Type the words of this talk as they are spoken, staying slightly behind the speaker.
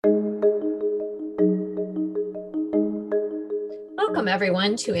Welcome,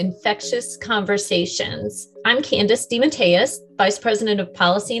 everyone, to Infectious Conversations. I'm Candace DeMatteis, Vice President of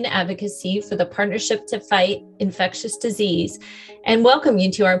Policy and Advocacy for the Partnership to Fight Infectious Disease, and welcome you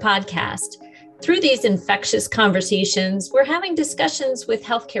to our podcast. Through these infectious conversations, we're having discussions with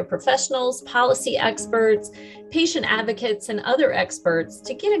healthcare professionals, policy experts, patient advocates, and other experts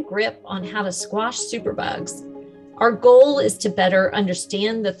to get a grip on how to squash superbugs. Our goal is to better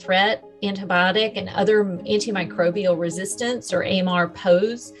understand the threat antibiotic and other antimicrobial resistance, or AMR,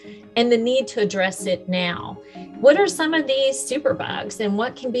 pose, and the need to address it now. What are some of these superbugs and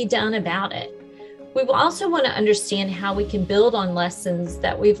what can be done about it? We will also want to understand how we can build on lessons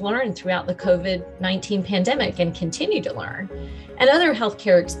that we've learned throughout the COVID-19 pandemic and continue to learn, and other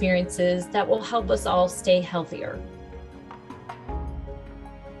healthcare experiences that will help us all stay healthier.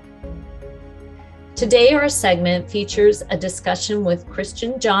 Today, our segment features a discussion with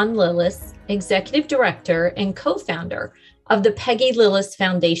Christian John Lillis, Executive Director and co-founder of the Peggy Lillis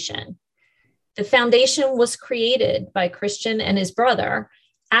Foundation. The foundation was created by Christian and his brother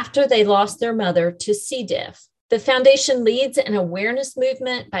after they lost their mother to C. diff. The foundation leads an awareness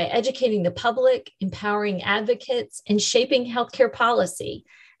movement by educating the public, empowering advocates, and shaping healthcare policy,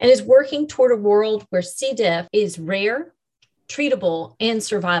 and is working toward a world where C. diff is rare, treatable, and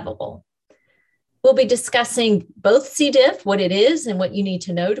survivable. We'll be discussing both C. diff, what it is and what you need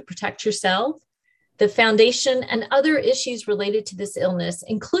to know to protect yourself, the foundation, and other issues related to this illness,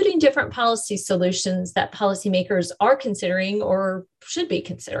 including different policy solutions that policymakers are considering or should be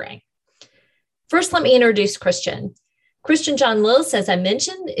considering. First, let me introduce Christian. Christian John Lillis, as I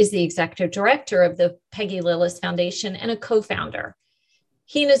mentioned, is the Executive Director of the Peggy Lillis Foundation and a co-founder.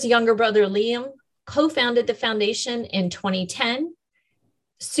 He and his younger brother, Liam, co-founded the foundation in 2010,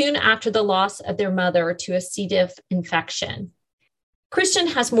 soon after the loss of their mother to a C. diff infection. Christian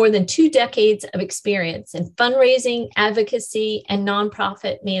has more than 2 decades of experience in fundraising, advocacy, and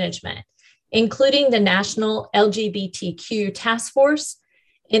nonprofit management, including the National LGBTQ Task Force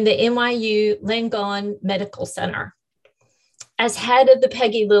in the NYU Langone Medical Center. As head of the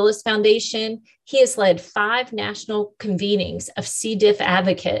Peggy Lillis Foundation, he has led 5 national convenings of C. diff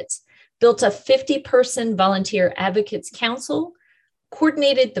advocates, built a 50-person volunteer advocates council,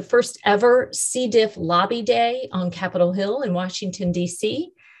 coordinated the first ever C. diff lobby day on Capitol Hill in Washington,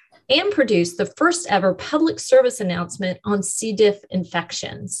 D.C., and produced the first ever public service announcement on C. diff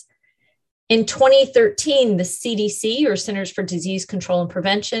infections. In 2013, the CDC, or Centers for Disease Control and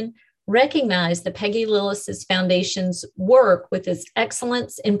Prevention, recognized the Peggy Lillis Foundation's work with its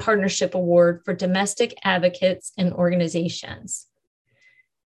Excellence in Partnership Award for domestic advocates and organizations.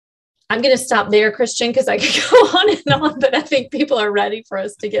 I'm going to stop there, Christian, because I could go on, but I think people are ready for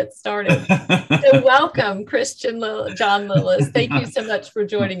us to get started. So welcome, Christian John Lillis. Thank you so much for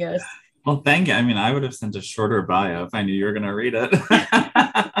joining us. Well, thank you. I mean, I would have sent a shorter bio if I knew you were going to read it.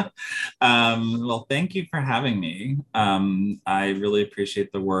 Well, thank you for having me. I really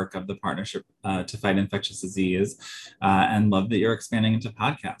appreciate the work of the Partnership to Fight Infectious Disease and love that you're expanding into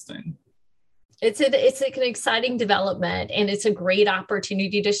podcasting. It's an exciting development, and it's a great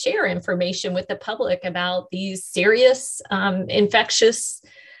opportunity to share information with the public about these serious infectious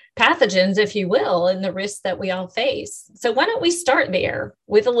pathogens, if you will, and the risks that we all face. So why don't we start there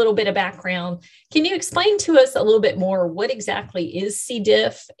with a little bit of background? Can you explain to us a little bit more what exactly is C.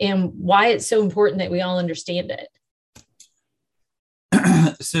 diff and why it's so important that we all understand it?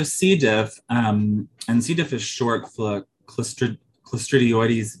 So C. diff, and C. diff is short for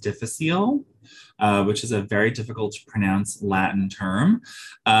Clostridioides difficile, which is a very difficult to pronounce Latin term.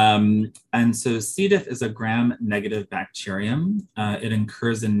 And so C. diff is a gram-negative bacterium. It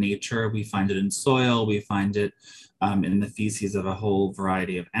occurs in nature. We find it in soil. We find it in the feces of a whole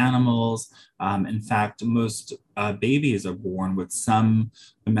variety of animals. In fact, most babies are born with some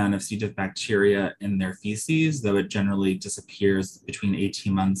amount of C. diff bacteria in their feces, though it generally disappears between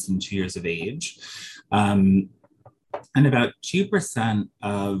 18 months and 2 years of age. And about 2%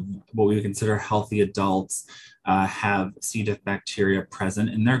 of what we would consider healthy adults have C. diff bacteria present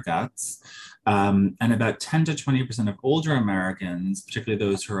in their guts. And about 10 to 20% of older Americans, particularly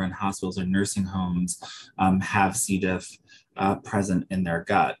those who are in hospitals or nursing homes, have C. diff present in their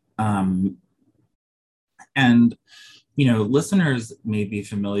gut. And listeners may be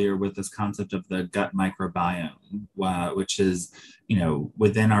familiar with this concept of the gut microbiome, which is,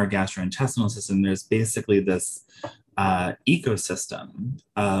 within our gastrointestinal system, there's basically this ecosystem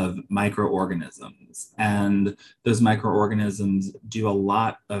of microorganisms. And those microorganisms do a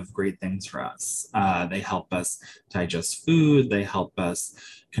lot of great things for us. They help us digest food. They help us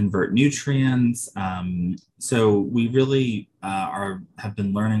convert nutrients. So we really have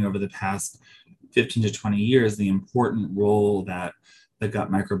been learning over the past 15 to 20 years, the important role that the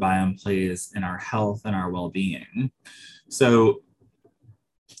gut microbiome plays in our health and our well-being. So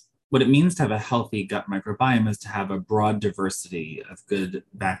what it means to have a healthy gut microbiome is to have a broad diversity of good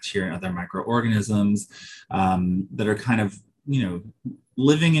bacteria and other microorganisms that are kind of,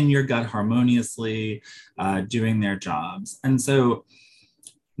 living in your gut harmoniously, doing their jobs. And so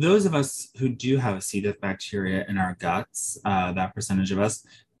those of us who do have C. diff bacteria in our guts, that percentage of us,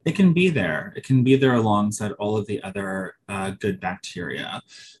 it can be there. It can be there alongside all of the other good bacteria,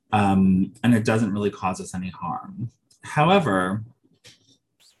 and it doesn't really cause us any harm. However,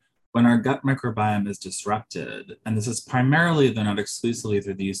 when our gut microbiome is disrupted, and this is primarily, though not exclusively,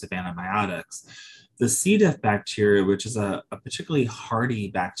 through the use of antibiotics, the C. diff bacteria, which is a particularly hardy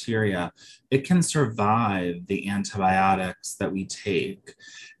bacteria, it can survive the antibiotics that we take.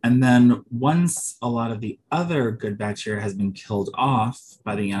 And then once a lot of the other good bacteria has been killed off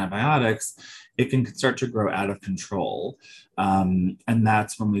by the antibiotics, it can start to grow out of control. And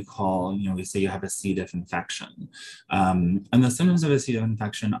that's when we call, we say you have a C. diff infection. And the symptoms of a C. diff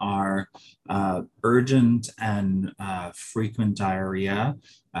infection are urgent and frequent diarrhea,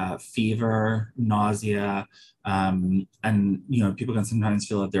 fever, nausea, and people can sometimes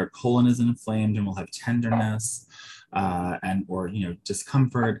feel that their colon is inflamed and will have tenderness and or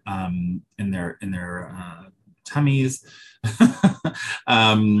discomfort in their tummies,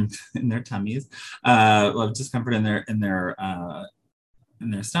 in their tummies, well, discomfort in their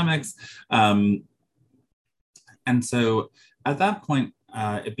stomachs, and so at that point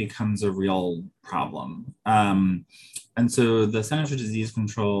it becomes a real problem. And so the Centers for Disease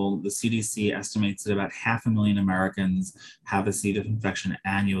Control, the CDC, estimates that about 500,000 Americans have a C. diff infection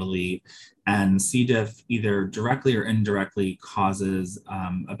annually, and C. diff either directly or indirectly causes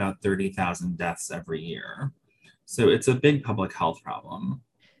about 30,000 deaths every year. So it's a big public health problem.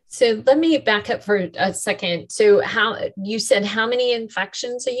 So let me back up for a second. So you said how many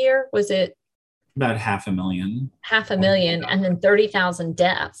infections a year? Was it? About 500,000. 500,000, and then 30,000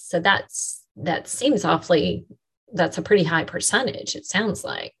 deaths. So that seems that's a pretty high percentage, it sounds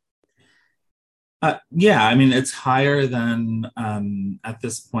like. Yeah, I mean, it's higher than, at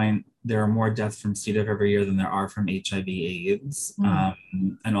this point, there are more deaths from C. diff every year than there are from HIV/AIDS,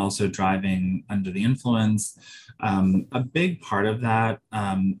 and also driving under the influence. A big part of that,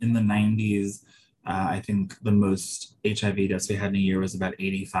 in the 90s, I think the most HIV deaths we had in a year was about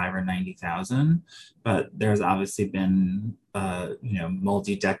 85 or 90,000, but there's obviously been,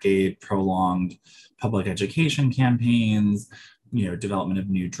 multi-decade prolonged public education campaigns, development of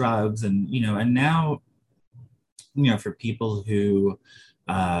new drugs, and now, for people who,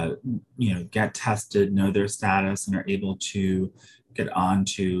 get tested, know their status, and are able to get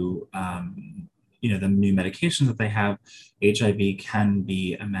onto, the new medications that they have, HIV can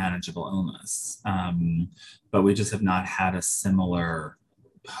be a manageable illness. But we just have not had a similar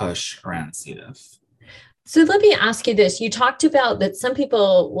push around C. diff. So let me ask you this. You talked about that some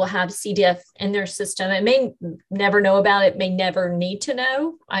people will have C. diff in their system and may never know about it, may never need to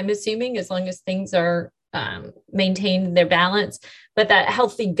know, I'm assuming, as long as things are maintained their balance. But that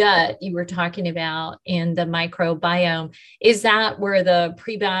healthy gut you were talking about and the microbiome, is that where the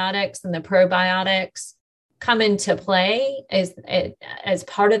prebiotics and the probiotics come into play as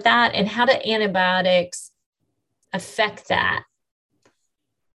part of that? And how do antibiotics affect that?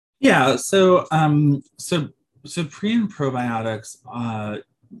 Yeah, so pre and probiotics,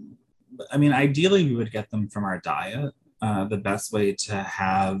 ideally we would get them from our diet. The best way to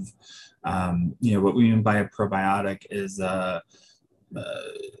have, what we mean by a probiotic is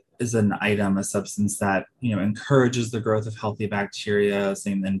an item, a substance that, encourages the growth of healthy bacteria.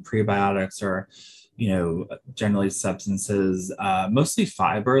 Same in prebiotics are, generally substances, mostly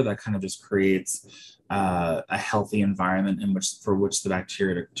fiber that kind of just creates a healthy environment for which the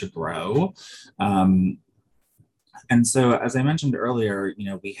bacteria to grow. And so, as I mentioned earlier,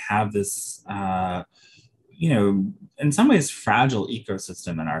 we have this, in some ways fragile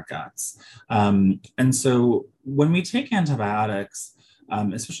ecosystem in our guts. And so when we take antibiotics,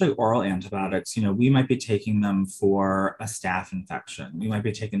 especially oral antibiotics, we might be taking them for a staph infection. We might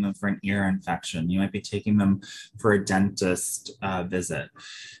be taking them for an ear infection. You might be taking them for a dentist visit.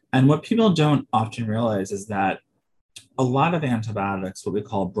 And what people don't often realize is that a lot of antibiotics, what we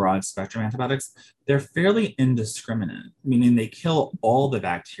call broad spectrum antibiotics, they're fairly indiscriminate, meaning they kill all the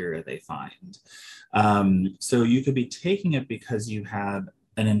bacteria they find. So you could be taking it because you had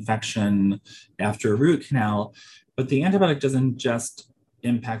an infection after a root canal, but the antibiotic doesn't just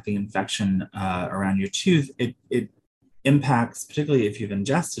impact the infection around your tooth. It impacts, particularly if you've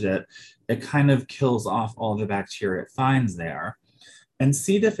ingested it, it kind of kills off all the bacteria it finds there. And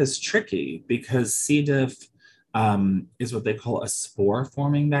C. diff is tricky because C. diff is what they call a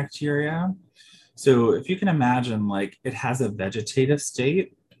spore-forming bacteria. So if you can imagine, like, it has a vegetative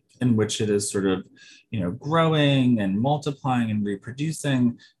state in which it is sort of, growing and multiplying and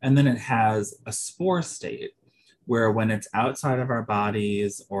reproducing, and then it has a spore state where when it's outside of our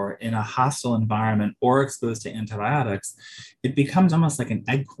bodies or in a hostile environment or exposed to antibiotics, it becomes almost like an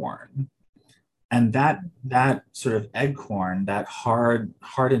eggcorn. And that sort of eggcorn, that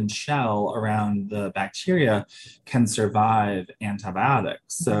hardened shell around the bacteria, can survive antibiotics.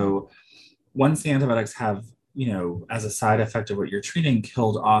 So once the antibiotics have, as a side effect of what you're treating,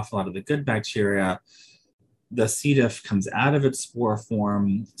 killed off a lot of the good bacteria, the C. diff comes out of its spore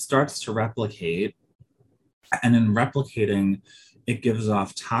form, starts to replicate, and in replicating, it gives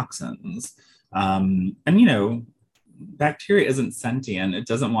off toxins. Bacteria isn't sentient. It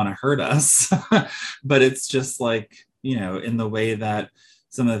doesn't want to hurt us, but it's just like, in the way that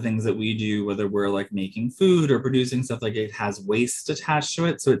some of the things that we do, whether we're like making food or producing stuff, like it has waste attached to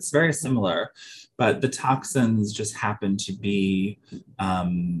it. So it's very similar, but the toxins just happen to be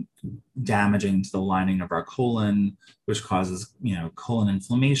damaging to the lining of our colon, which causes, colon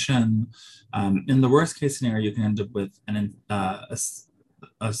inflammation. In the worst case scenario, you can end up with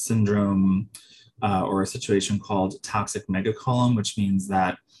a syndrome or a situation called toxic megacolon, which means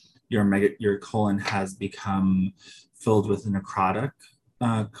that your colon has become filled with necrotic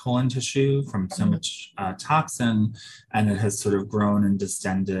colon tissue from so much toxin, and it has sort of grown and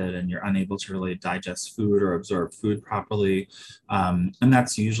distended, and you're unable to really digest food or absorb food properly. And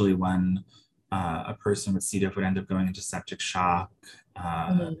that's usually when a person with C. diff would end up going into septic shock,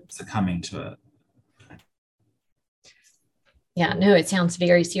 succumbing to it. Yeah, no, it sounds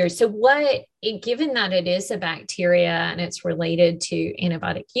very serious. So given that it is a bacteria and it's related to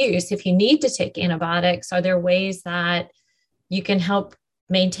antibiotic use, if you need to take antibiotics, are there ways that you can help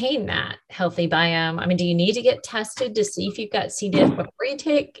maintain that healthy biome? I mean, do you need to get tested to see if you've got C. diff before you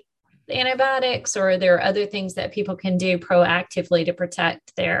take antibiotics, or are there other things that people can do proactively to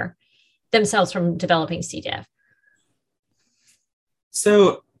protect themselves from developing C. diff?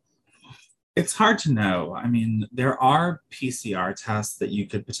 So it's hard to know. I mean, there are PCR tests that you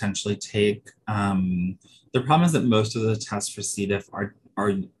could potentially take. The problem is that most of the tests for C. diff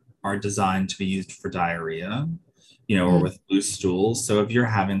are designed to be used for diarrhea, or with loose stools. So if you're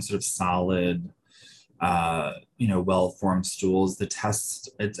having sort of solid, well-formed stools, the test,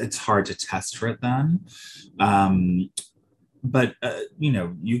 it's hard to test for it then. But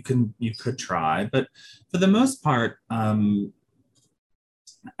you could try. But for the most part,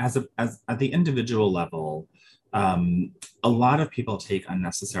 as at the individual level, a lot of people take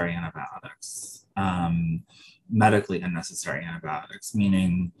unnecessary antibiotics, medically unnecessary antibiotics,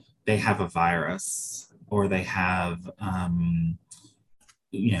 meaning they have a virus or they have,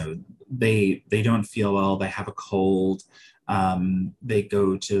 they don't feel well, they have a cold, they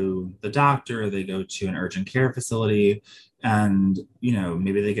go to the doctor, they go to an urgent care facility, and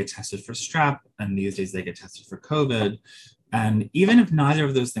maybe they get tested for strep, and these days they get tested for COVID. And even if neither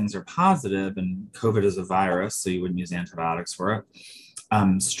of those things are positive, and COVID is a virus, so you wouldn't use antibiotics for it,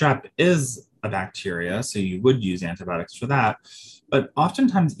 strep is a bacteria, so you would use antibiotics for that. But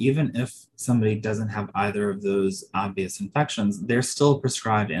oftentimes, even if somebody doesn't have either of those obvious infections, they're still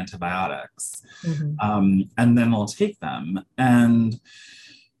prescribed antibiotics. And then they'll take them. And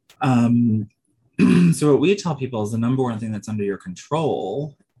so what we tell people is the number one thing that's under your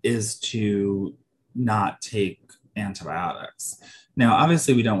control is to not take antibiotics. Now,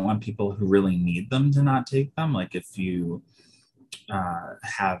 obviously, we don't want people who really need them to not take them. Like if you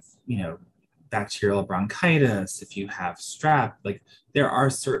have, bacterial bronchitis, if you have strep, like there are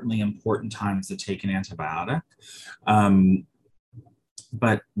certainly important times to take an antibiotic.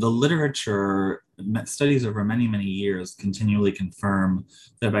 But the literature, studies over many, many years continually confirm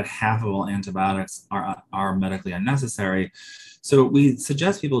that about half of all antibiotics are medically unnecessary. So what we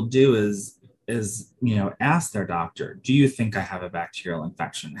suggest people do is ask their doctor, do you think I have a bacterial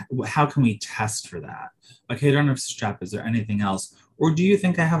infection? How can we test for that? Okay, I don't have strep, is there anything else? Or do you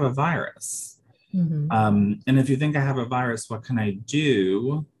think I have a virus? And if you think I have a virus, what can I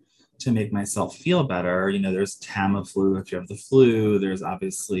do to make myself feel better? There's Tamiflu if you have the flu. There's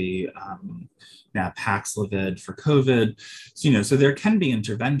obviously now Paxlovid for COVID. So there can be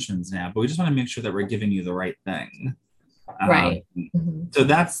interventions now, but we just want to make sure that we're giving you the right thing. Right. So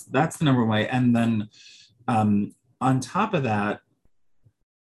that's the number one way. And then on top of that,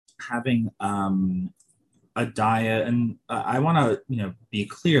 having a diet, and I want to be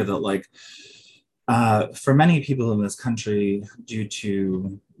clear that for many people in this country, due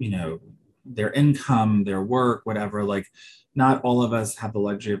to their income, their work, whatever. Like, not all of us have the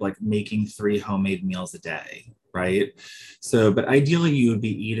luxury of like making 3 homemade meals a day, right? So, but ideally you would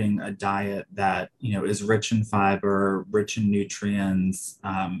be eating a diet that, you know, is rich in fiber, rich in nutrients,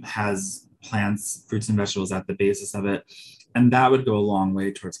 has plants, fruits and vegetables at the basis of it. And that would go a long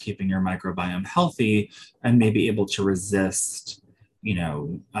way towards keeping your microbiome healthy and maybe able to resist, you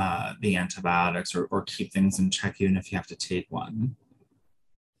know, the antibiotics, or keep things in check even if you have to take one.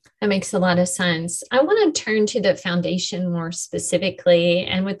 That makes a lot of sense. I want to turn to the foundation more specifically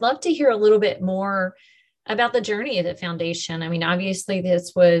and would love to hear a little bit more about the journey of the foundation. I mean, obviously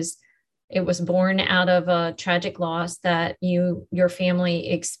it was born out of a tragic loss that your family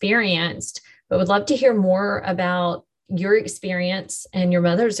experienced, but would love to hear more about your experience and your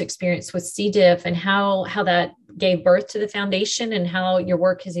mother's experience with C. diff and how that gave birth to the foundation and how your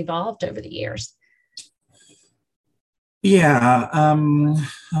work has evolved over the years. Yeah,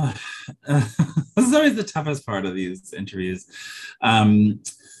 this is always the toughest part of these interviews.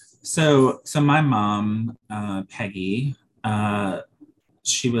 So my mom, Peggy,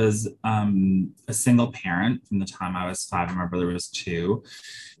 she was a single parent from the time I was 5 and my brother was 2.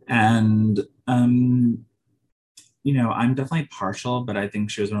 And, you know, I'm definitely partial, but I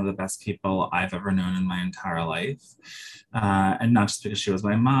think she was one of the best people I've ever known in my entire life. And not just because she was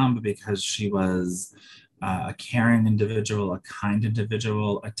my mom, but because she was a caring individual, a kind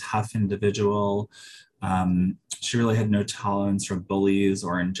individual, a tough individual. She really had no tolerance for bullies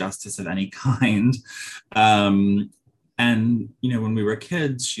or injustice of any kind. And, you know, when we were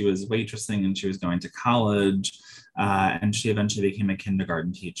kids, she was waitressing and she was going to college. And she eventually became a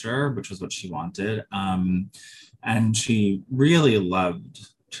kindergarten teacher, which was what she wanted. And she really loved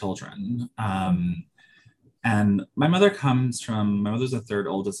children. And my mother's the third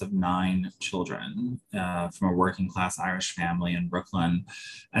oldest of 9 children from a working class Irish family in Brooklyn.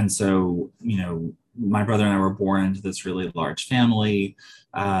 And so, you know, my brother and I were born into this really large family.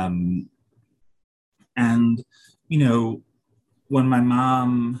 And, you know, when my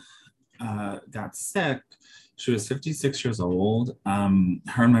mom got sick, she was 56 years old.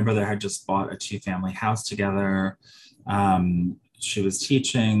 Her and my brother had just bought a 2-family house together. She was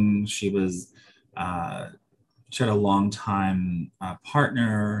teaching. She had a long time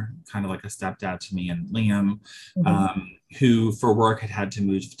partner, kind of like a stepdad to me and Liam, who for work had to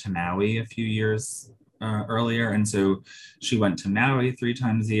move to Maui a few years earlier. And so she went to Maui 3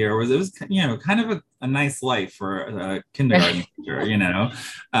 times a year. It was you know, kind of a nice life for a kindergarten teacher, you know.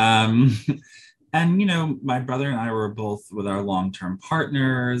 And, you know, my brother and I were both with our long-term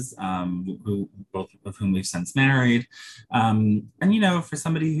partners, who both of whom we've since married. And, you know, for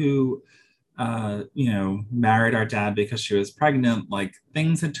somebody who, you know, married our dad because she was pregnant, like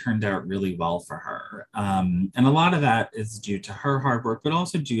things had turned out really well for her. And a lot of that is due to her hard work, but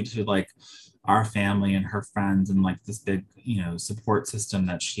also due to like our family and her friends and like this big, you know, support system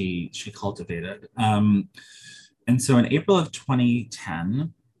that she cultivated. And so in April of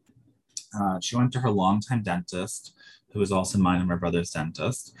 2010, she went to her longtime dentist, who was also mine and my brother's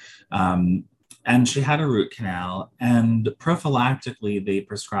dentist. And she had a root canal, and prophylactically, they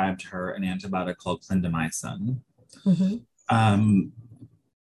prescribed her an antibiotic called clindamycin.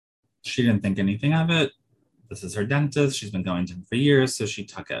 She didn't think anything of it. This is her dentist. She's been going to him for years, so she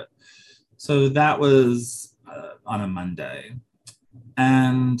took it. So that was on a Monday.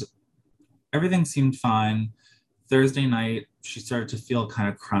 And everything seemed fine. Thursday night, she started to feel kind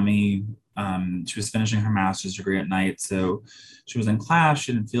of crummy. She was finishing her master's degree at night, so she was in class.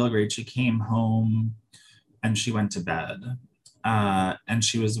 She didn't feel great. She came home and she went to bed. And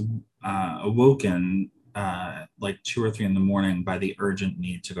she was awoken like 2 or 3 in the morning by the urgent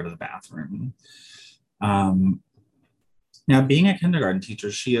need to go to the bathroom. Now, being a kindergarten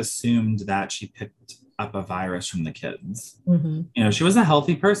teacher, she assumed that she picked up a virus from the kids. You know, she was a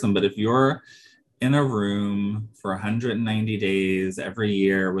healthy person, but if you're in a room for 190 days every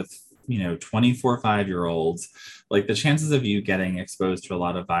year with, you know, 24 5-year-olds, like the chances of you getting exposed to a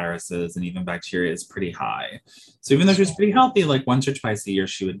lot of viruses and even bacteria is pretty high. So even though she was pretty healthy, like once or twice a year,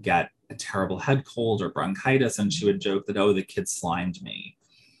 she would get a terrible head cold or bronchitis, and she would joke that, oh, the kids slimed me.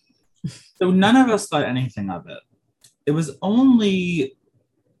 So none of us thought anything of it. It was only,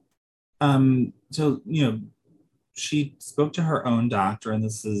 so, you know, she spoke to her own doctor, and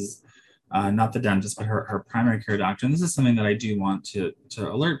this is, not the dentist, but her primary care doctor. And this is something that I do want to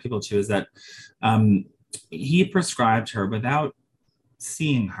alert people to, is that he prescribed her, without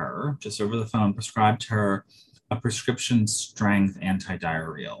seeing her, just over the phone, prescribed her a prescription strength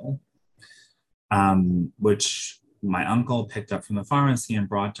antidiarrheal, which my uncle picked up from the pharmacy and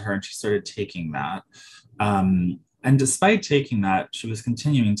brought to her, and she started taking that. And despite taking that, she was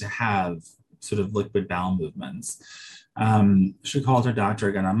continuing to have sort of liquid bowel movements. She called her doctor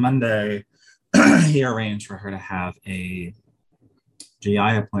again on Monday. He arranged for her to have a GI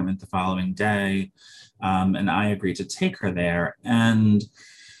appointment the following day, and I agreed to take her there. And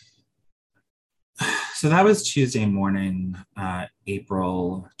so that was Tuesday morning,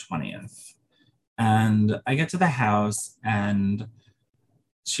 April 20th. And I get to the house and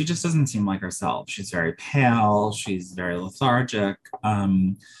she just doesn't seem like herself. She's very pale, she's very lethargic.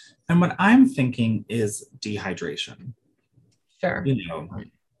 And what I'm thinking is dehydration. Sure. You know,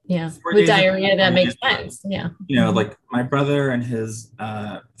 yeah. With diarrhea, that makes sense. Yeah. You know, like my brother and his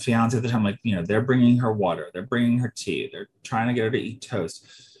fiance at the time, like, you know, they're bringing her water, they're bringing her tea, they're trying to get her to eat toast.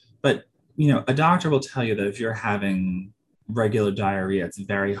 But, you know, a doctor will tell you that if you're having regular diarrhea, it's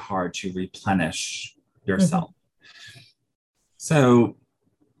very hard to replenish yourself. So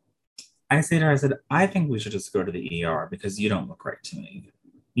I say to her, I said, I think we should just go to the ER because you don't look right to me.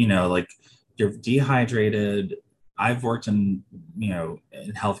 You know, like you're dehydrated. I've worked in, you know,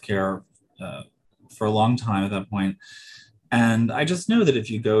 in healthcare for a long time at that point. And I just know that if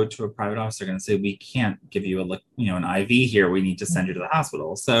you go to a private office, they're going to say, we can't give you a, you know, an IV here. We need to send you to the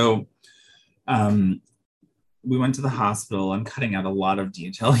hospital. So we went to the hospital. I'm cutting out a lot of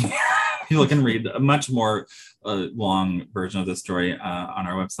detail here. People can read a much more long version of the story on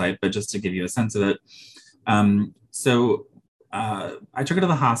our website, but just to give you a sense of it. So I took her to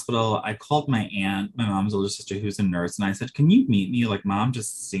the hospital. I called my aunt, my mom's older sister, who's a nurse, and I said, can you meet me? Like, mom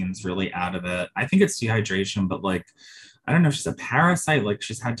just seems really out of it. I think it's dehydration, but like, I don't know if she's a parasite. Like,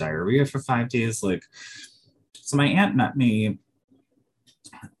 she's had diarrhea for 5 days. Like, so my aunt met me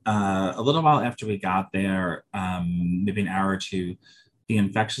a little while after we got there, maybe an hour or two. The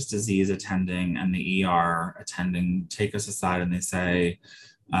infectious disease attending and the ER attending take us aside and they say,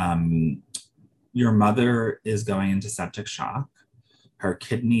 your mother is going into septic shock. Her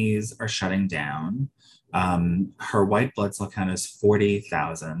kidneys are shutting down. Her white blood cell count is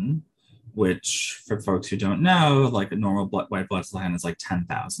 40,000, which for folks who don't know, like a normal white blood cell count is like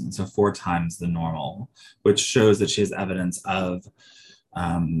 10,000. So 4 times the normal, which shows that she has evidence of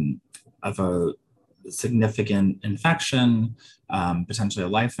a significant infection, potentially a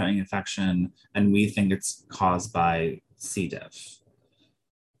life-threatening infection, and we think it's caused by C. diff.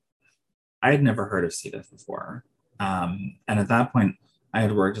 I had never heard of C. diff before. And at that point, I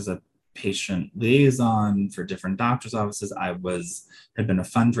had worked as a patient liaison for different doctors' offices. I had been a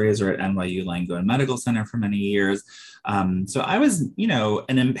fundraiser at NYU Langone Medical Center for many years. So I was, you know,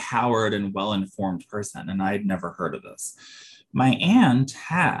 an empowered and well-informed person, and I had never heard of this. My aunt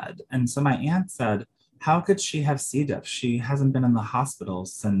had, and so my aunt said, how could she have C. diff? She hasn't been in the hospital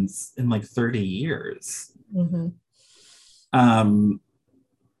since in like 30 years.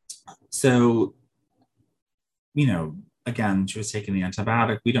 So, you know, again, she was taking the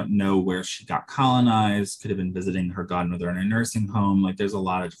antibiotic. We don't know where she got colonized, could have been visiting her godmother in a nursing home. Like, there's a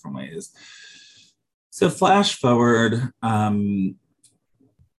lot of different ways. So flash forward,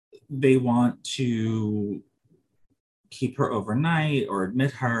 they want to keep her overnight or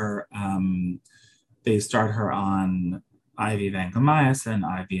admit her. They start her on IV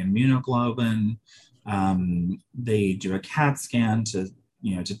vancomycin, IV immunoglobulin. They do a CAT scan to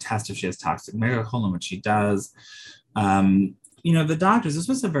test if she has toxic megacolon, which she does. You know, the doctors, this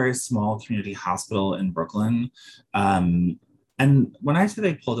was a very small community hospital in Brooklyn. And when I say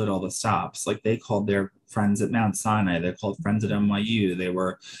they pulled at all the stops, like they called their friends at Mount Sinai, they called friends at NYU, they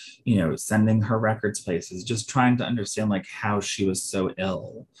were, you know, sending her records places, just trying to understand like how she was so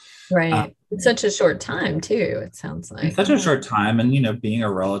ill. Right. It's such a short time too, it sounds like. In such a short time, and, you know, being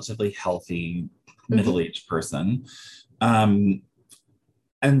a relatively healthy middle-aged person. And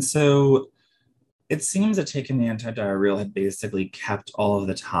so it seems that taking the antidiarrheal had basically kept all of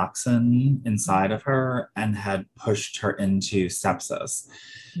the toxin inside of her and had pushed her into sepsis.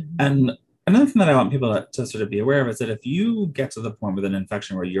 And another thing that I want people to sort of be aware of is that if you get to the point with an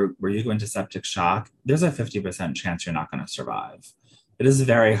infection where you go into septic shock, there's a 50% chance you're not going to survive. It is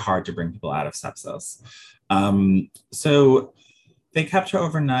very hard to bring people out of sepsis. So they kept her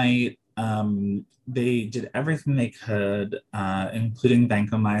overnight. They did everything they could, including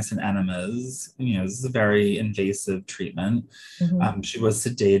vancomycin enemas. You know, this is a very invasive treatment. She was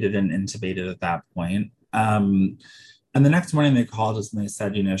sedated and intubated at that point. And the next morning they called us and they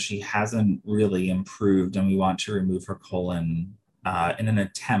said, you know, she hasn't really improved and we want to remove her colon in an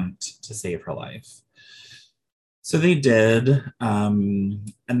attempt to save her life. So they did, and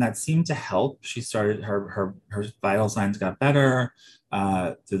that seemed to help. She started, her vital signs got better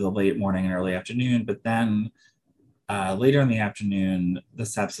through the late morning and early afternoon, but then later in the afternoon, the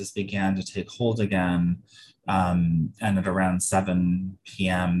sepsis began to take hold again. And at around 7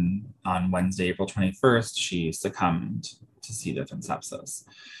 p.m. on Wednesday, April 21st, she succumbed to C. diff and sepsis.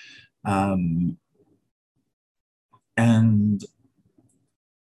 And,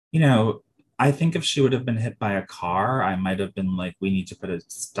 you know, I think if she would have been hit by a car, I might have been like, we need to put a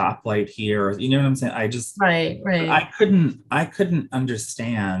stoplight here. You know what I'm saying? Right, right. I couldn't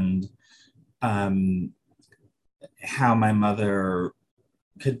understand how my mother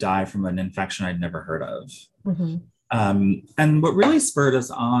could die from an infection I'd never heard of. Mm-hmm. And what really spurred us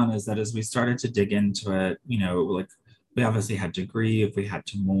on is that as we started to dig into it, you know, like we obviously had to grieve, we had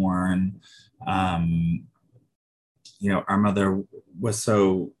to mourn. You know, our mother was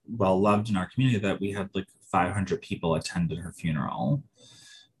so well loved in our community that we had like 500 people attended her funeral.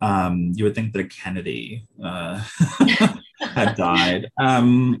 You would think that a Kennedy had died.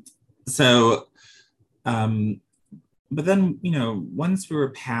 So, but then, you know, once we were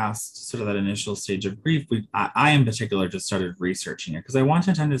past sort of that initial stage of grief, I in particular just started researching it because I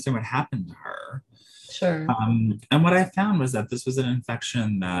wanted to understand what happened to her. Sure. And what I found was that this was an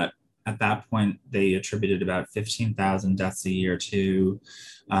infection that at that point they attributed about 15,000 deaths a year to,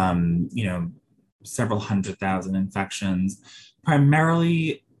 you know, several 100,000 infections,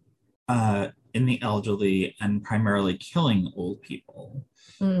 primarily in the elderly and primarily killing old people.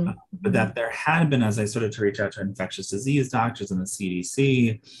 Mm-hmm. But that there had been, as I started to reach out to infectious disease doctors and the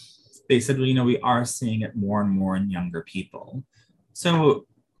CDC, they said, well, you know, we are seeing it more and more in younger people. So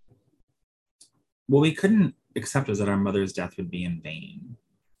what we couldn't accept was that our mother's death would be in vain.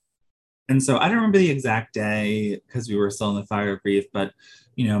 And so I don't remember the exact day because we were still in the fire of grief, but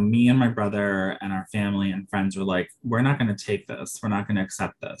you know, me and my brother and our family and friends were like, we're not going to take this. We're not going to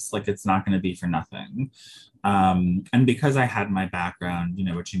accept this. Like, it's not going to be for nothing. And because I had my background, you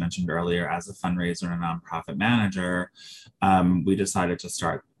know, which you mentioned earlier, as a fundraiser and a nonprofit manager, we decided to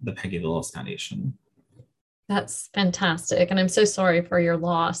start the Peggy Lillis Foundation. That's fantastic. And I'm so sorry for your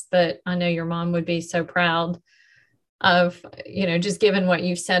loss, but I know your mom would be so proud of, you know, just given what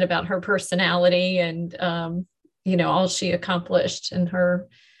you've said about her personality and, you know, all she accomplished in her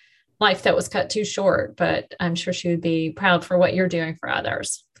life that was cut too short. But I'm sure she would be proud for what you're doing for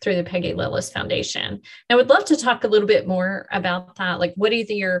others through the Peggy Lillis Foundation. I would love to talk a little bit more about that. Like, what are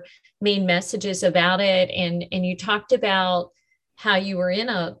your main messages about it? And you talked about how you were in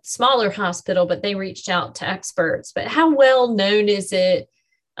a smaller hospital, but they reached out to experts. But how well known is it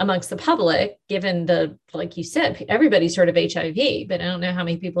amongst the public, given the, like you said, everybody's heard of HIV, but I don't know how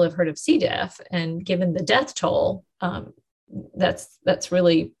many people have heard of C. diff, and given the death toll, that's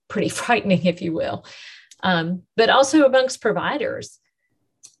really pretty frightening, if you will. But also amongst providers.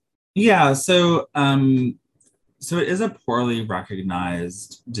 Yeah, so it is a poorly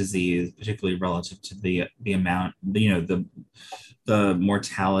recognized disease, particularly relative to the amount, you know, the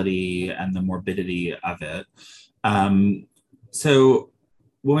mortality and the morbidity of it. So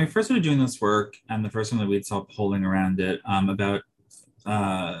when we first started doing this work, and the first time that we saw polling around it, about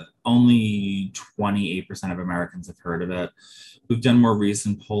only 28% of Americans have heard of it. We've done more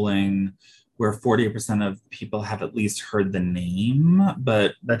recent polling where 40% of people have at least heard the name,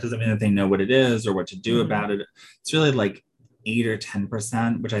 but that doesn't mean that they know what it is or what to do about it. It's really like 8 or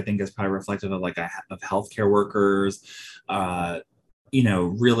 10%, which I think is probably reflective of of healthcare workers, you know,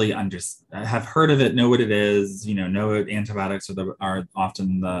 really have heard of it, know what it is, you know antibiotics are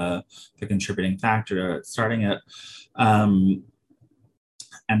often the contributing factor to starting it.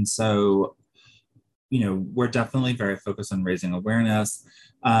 And so, you know, we're definitely very focused on raising awareness,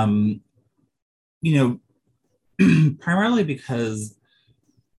 you know, primarily because,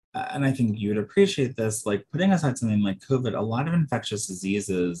 and I think you would appreciate this, like putting aside something like COVID, a lot of infectious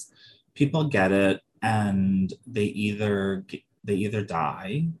diseases, people get it and they either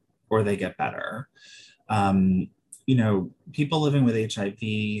die or they get better. You know, people living with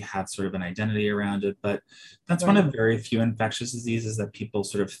HIV have sort of an identity around it, but that's one of very few infectious diseases that people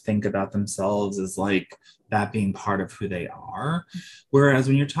sort of think about themselves as like that being part of who they are. Whereas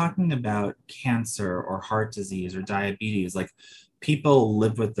when you're talking about cancer or heart disease or diabetes, like people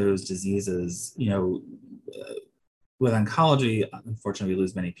live with those diseases, you know, with oncology, unfortunately, we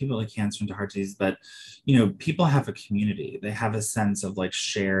lose many people to cancer and to heart disease, but, you know, people have a community. They have a sense of like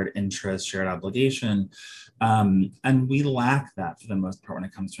shared interest, shared obligation. And we lack that for the most part when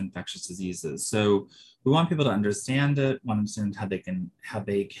it comes to infectious diseases. So we want people to understand it, want to understand how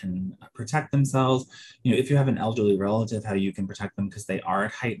they can protect themselves. You know, if you have an elderly relative, how you can protect them because they are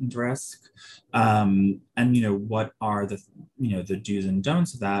at heightened risk. And, you know, what are the do's and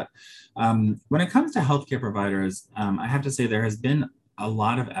don'ts of that. When it comes to healthcare providers, I have to say there has been a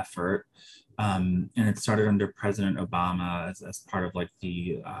lot of effort And it started under President Obama as part of like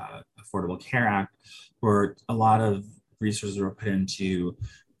the Affordable Care Act, where a lot of resources were put into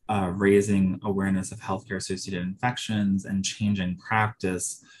raising awareness of healthcare associated infections and changing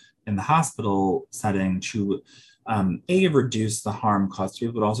practice in the hospital setting to reduce the harm caused to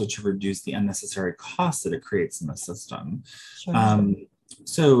people, but also to reduce the unnecessary costs that it creates in the system. Sure.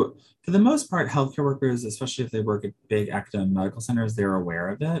 So for the most part, healthcare workers, especially if they work at big academic medical centers, they're aware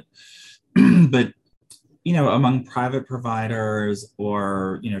of it. But among private providers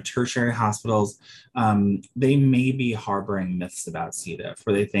or, tertiary hospitals, they may be harboring myths about C. diff,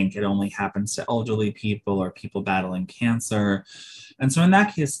 where they think it only happens to elderly people or people battling cancer. And so in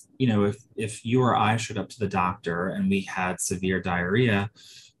that case, if you or I showed up to the doctor and we had severe diarrhea,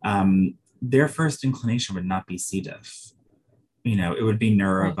 their first inclination would not be C. diff. It would be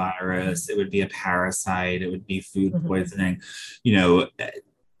neurovirus, it would be a parasite, it would be food poisoning,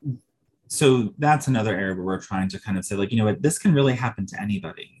 So that's another area where we're trying to kind of say, like, what, this can really happen to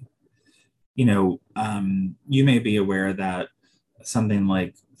anybody. You may be aware that something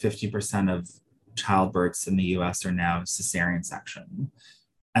like 50% of childbirths in the US are now cesarean section.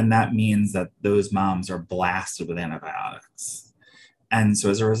 And that means that those moms are blasted with antibiotics. And so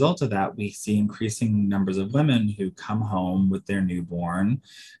as a result of that, we see increasing numbers of women who come home with their newborn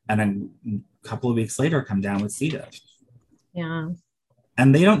and a couple of weeks later come down with C. diff. Yeah.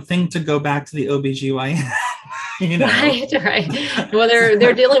 And they don't think to go back to the OBGYN. Right. Well,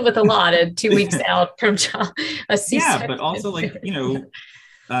 they're dealing with a lot of 2 weeks out from a C-section. Yeah, but also like, I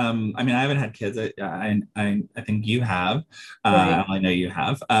mean, I haven't had kids. I think you have. Right. I know you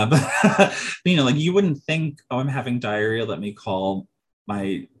have. But like you wouldn't think, oh, I'm having diarrhea, let me call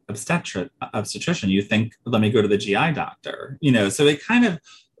my obstetrician. You think, let me go to the GI doctor. So it kind of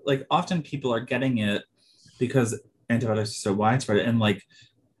like often people are getting it because antibiotics are so widespread, and like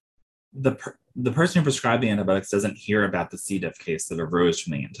the person who prescribed the antibiotics doesn't hear about the C. diff case that arose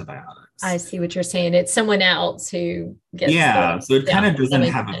from the antibiotics. I see what you're saying. It's someone else who gets so it kind of doesn't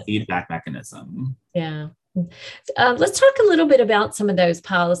have a feedback mechanism. Yeah. Let's talk a little bit about some of those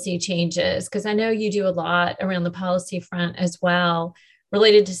policy changes, because I know you do a lot around the policy front as well,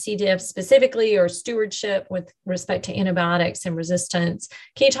 related to C. diff specifically, or stewardship with respect to antibiotics and resistance.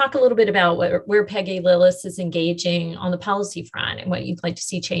 Can you talk a little bit about where Peggy Lillis is engaging on the policy front and what you'd like to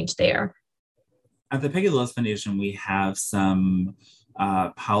see change there? At the Peggy Lillis Foundation, we have some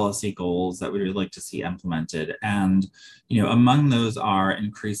policy goals that we would like to see implemented. And, among those are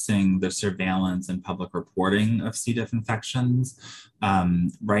increasing the surveillance and public reporting of C. diff infections.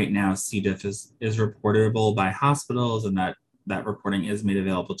 Right now, C. diff is reportable by hospitals, and that reporting is made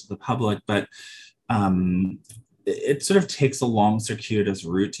available to the public, but it sort of takes a long circuitous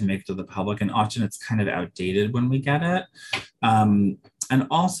route to make it to the public, and often it's kind of outdated when we get it. And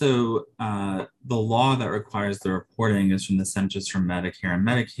also, the law that requires the reporting is from the Centers for Medicare and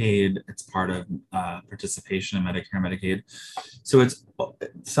Medicaid. It's part of participation in Medicare and Medicaid. So it's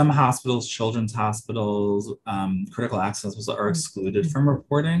some hospitals, children's hospitals, critical access hospitals are excluded from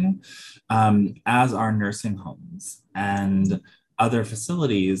reporting, as are nursing homes and other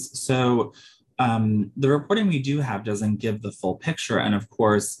facilities. So the reporting we do have doesn't give the full picture. And of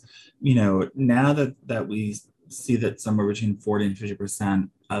course, now that we see that somewhere between 40 and 50%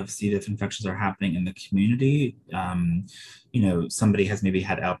 of C. diff infections are happening in the community. Somebody has maybe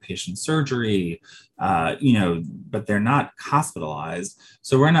had outpatient surgery, but they're not hospitalized.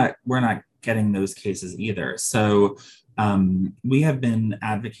 So we're not getting those cases either. So we have been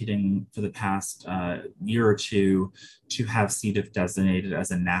advocating for the past year or two to have C. diff designated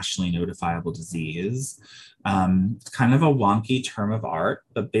as a nationally notifiable disease. It's kind of a wonky term of art,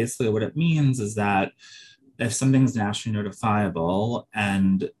 but basically what it means is that if something's nationally notifiable,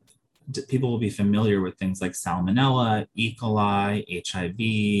 and people will be familiar with things like salmonella, E. coli,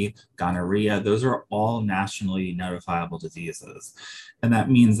 HIV, gonorrhea, those are all nationally notifiable diseases. And that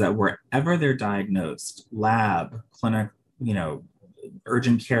means that wherever they're diagnosed, lab, clinic,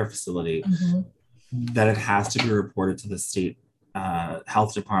 urgent care facility, that it has to be reported to the state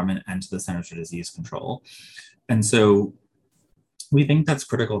health department and to the Centers for Disease Control. And so we think that's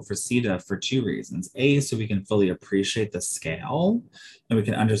critical for C. diff for two reasons. A, so we can fully appreciate the scale, and we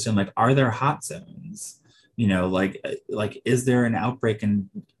can understand, like, are there hot zones? Like is there an outbreak in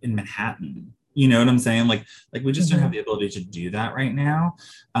Manhattan? You know what I'm saying? Like we just don't have the ability to do that right now.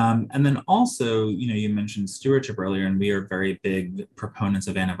 And then also, you mentioned stewardship earlier, and we are very big proponents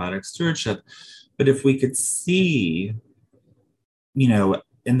of antibiotic stewardship. But if we could see,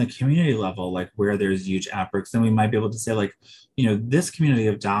 in the community level, like where there's huge outbreaks, then we might be able to say, like, this community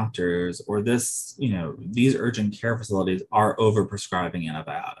of doctors or this, these urgent care facilities are overprescribing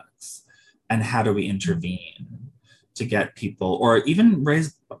antibiotics. and how do we intervene to get people, or even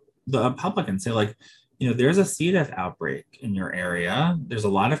raise the public and say, like, there's a C. diff outbreak in your area. There's a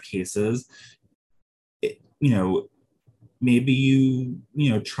lot of cases. Maybe you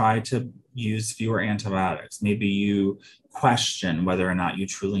try to use fewer antibiotics. Maybe you question whether or not you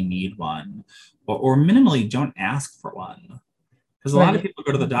truly need one, or minimally don't ask for one. Because a lot of people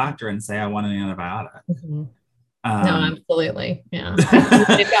go to the doctor and say, I want an antibiotic. Mm-hmm. No, absolutely. Yeah.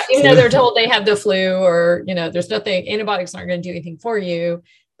 Even though they're told they have the flu, or, there's nothing, antibiotics aren't going to do anything for you,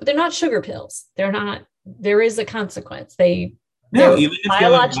 but they're not sugar pills. There is a consequence. They're even if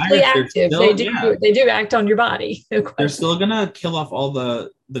biologically active. They do act on your body. They're still going to kill off all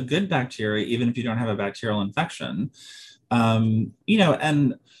the good bacteria, even if you don't have a bacterial infection.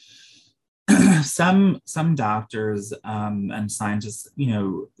 And some doctors and scientists,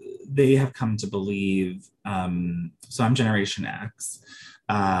 they have come to believe, so I'm Generation X,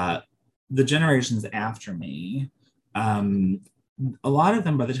 the generations after me, a lot of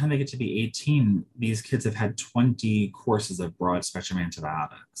them, by the time they get to be 18, these kids have had 20 courses of broad spectrum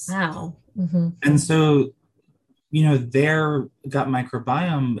antibiotics. Wow. Mm-hmm. And so, their gut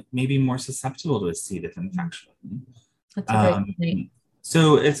microbiome may be more susceptible to a C. diff infection. That's a great point.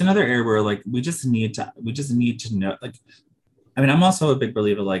 So it's another area where, like, we just need to know, like, I'm also a big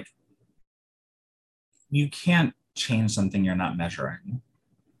believer, like, you can't change something you're not measuring,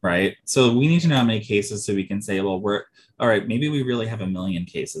 right? So we need to know how many cases so we can say, well, all right, maybe we really have 1 million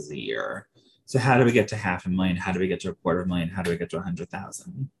cases a year. So how do we get to 500,000? How do we get to 250,000? How do we get to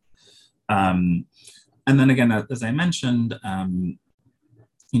 100,000? And then again, as I mentioned,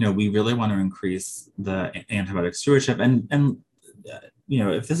 we really want to increase the antibiotic stewardship. And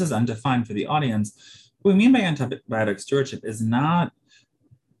if this is undefined for the audience, what we mean by antibiotic stewardship is not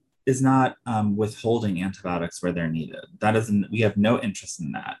withholding antibiotics where they're needed. We have no interest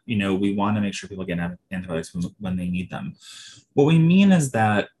in that. We want to make sure people get antibiotics when they need them. What we mean is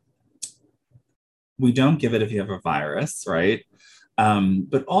that we don't give it if you have a virus, right?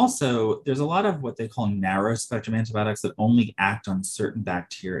 But also, there's a lot of what they call narrow spectrum antibiotics that only act on certain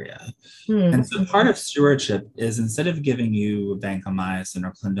bacteria. Mm-hmm. And so part of stewardship is, instead of giving you vancomycin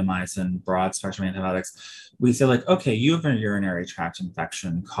or clindamycin, broad spectrum antibiotics, we say, like, okay, you have a urinary tract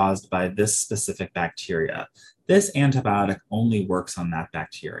infection caused by this specific bacteria. This antibiotic only works on that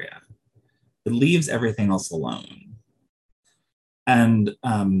bacteria. It leaves everything else alone. And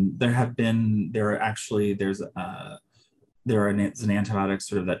there's an antibiotic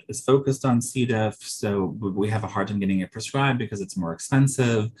sort of that is focused on C. diff, so we have a hard time getting it prescribed because it's more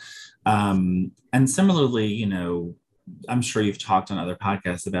expensive. And similarly, I'm sure you've talked on other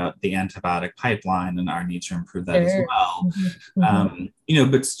podcasts about the antibiotic pipeline and our need to improve that as well.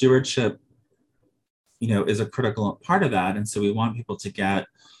 Mm-hmm. But stewardship, is a critical part of that. And so we want people to get,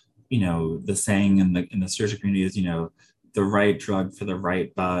 the saying in the stewardship community is, the right drug for the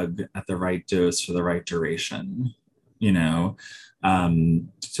right bug at the right dose for the right duration. So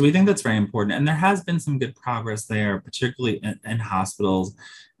we think that's very important. And there has been some good progress there, particularly in hospitals.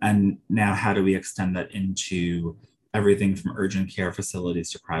 And now, how do we extend that into everything from urgent care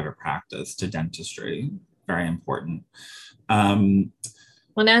facilities to private practice to dentistry? Very important.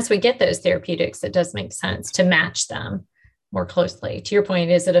 Well, as we get those therapeutics, it does make sense to match them more closely. To your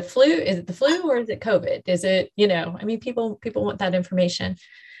point, is it the flu, or is it COVID? Is it, people want that information.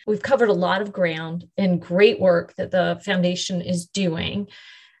 We've covered a lot of ground and great work that the foundation is doing.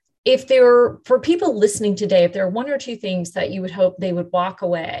 For people listening today, if there are one or two things that you would hope they would walk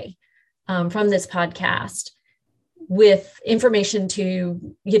away from this podcast with information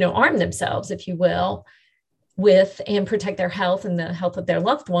to, arm themselves, if you will, with and protect their health and the health of their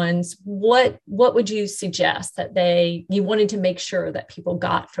loved ones, what would you suggest that you wanted to make sure that people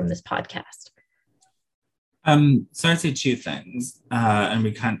got from this podcast? So I'd say two things, and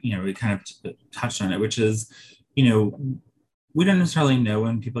we kind of touched on it, which is, we don't necessarily know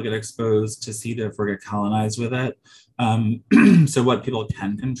when people get exposed to C. diff or get colonized with it. So what people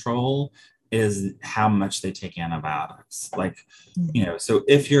can control is how much they take antibiotics. Like, so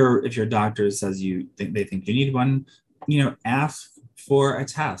if your doctor says they think you need one, ask for a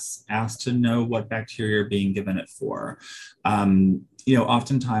test, ask to know what bacteria you're being given it for.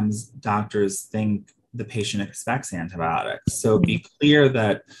 Oftentimes doctors think the patient expects antibiotics. So be clear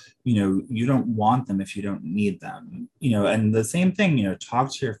that, you don't want them if you don't need them, and the same thing,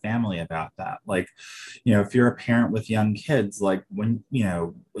 talk to your family about that. Like, if you're a parent with young kids, like when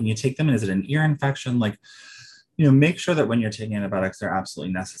you take them in, is it an ear infection? Like, make sure that when you're taking antibiotics, they're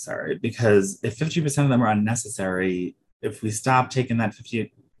absolutely necessary, because if 50% of them are unnecessary, if we stop taking that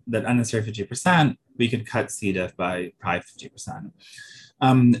unnecessary 50%, we could cut C. diff by probably 50%.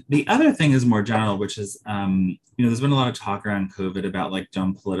 The other thing is more general, which is, there's been a lot of talk around COVID about like,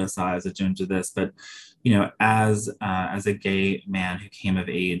 don't politicize it, don't do this. But, as a gay man who came of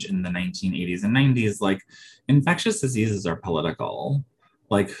age in the 1980s and 90s, like infectious diseases are political.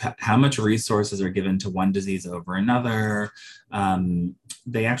 Like how much resources are given to one disease over another.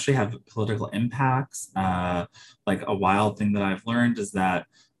 They actually have political impacts. Like a wild thing that I've learned is that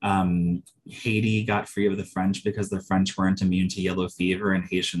Haiti got free of the French because the French weren't immune to yellow fever and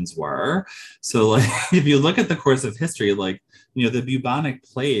Haitians were. So like if you look at the course of history, like, the bubonic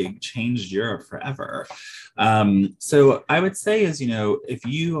plague changed Europe forever. So I would say is, if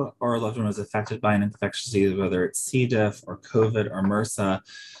you or a loved one was affected by an infectious disease, whether it's C. diff or COVID or MRSA,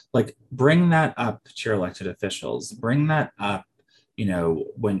 like bring that up to your elected officials, bring that up,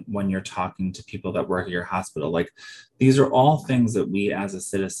 when you're talking to people that work at your hospital. Like these are all things that we as a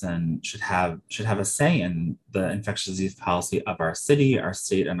citizen should have a say in the infectious disease policy of our city, our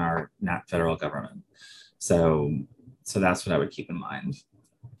state, and our federal government. So that's what I would keep in mind.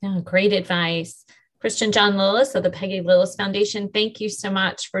 Oh, great advice. Christian John Lillis of the Peggy Lillis Foundation, thank you so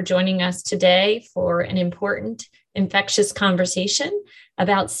much for joining us today for an important infectious conversation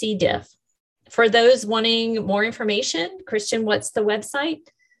about C. diff. For those wanting more information, Christian, what's the website?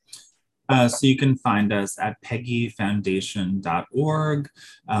 So you can find us at peggyfoundation.org,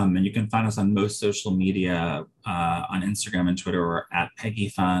 and you can find us on most social media, on Instagram and Twitter, or at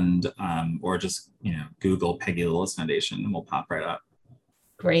PeggyFund, or just Google Peggy Lillis Foundation and we'll pop right up.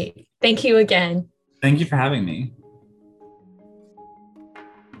 Great. Thank you again. Thank you for having me.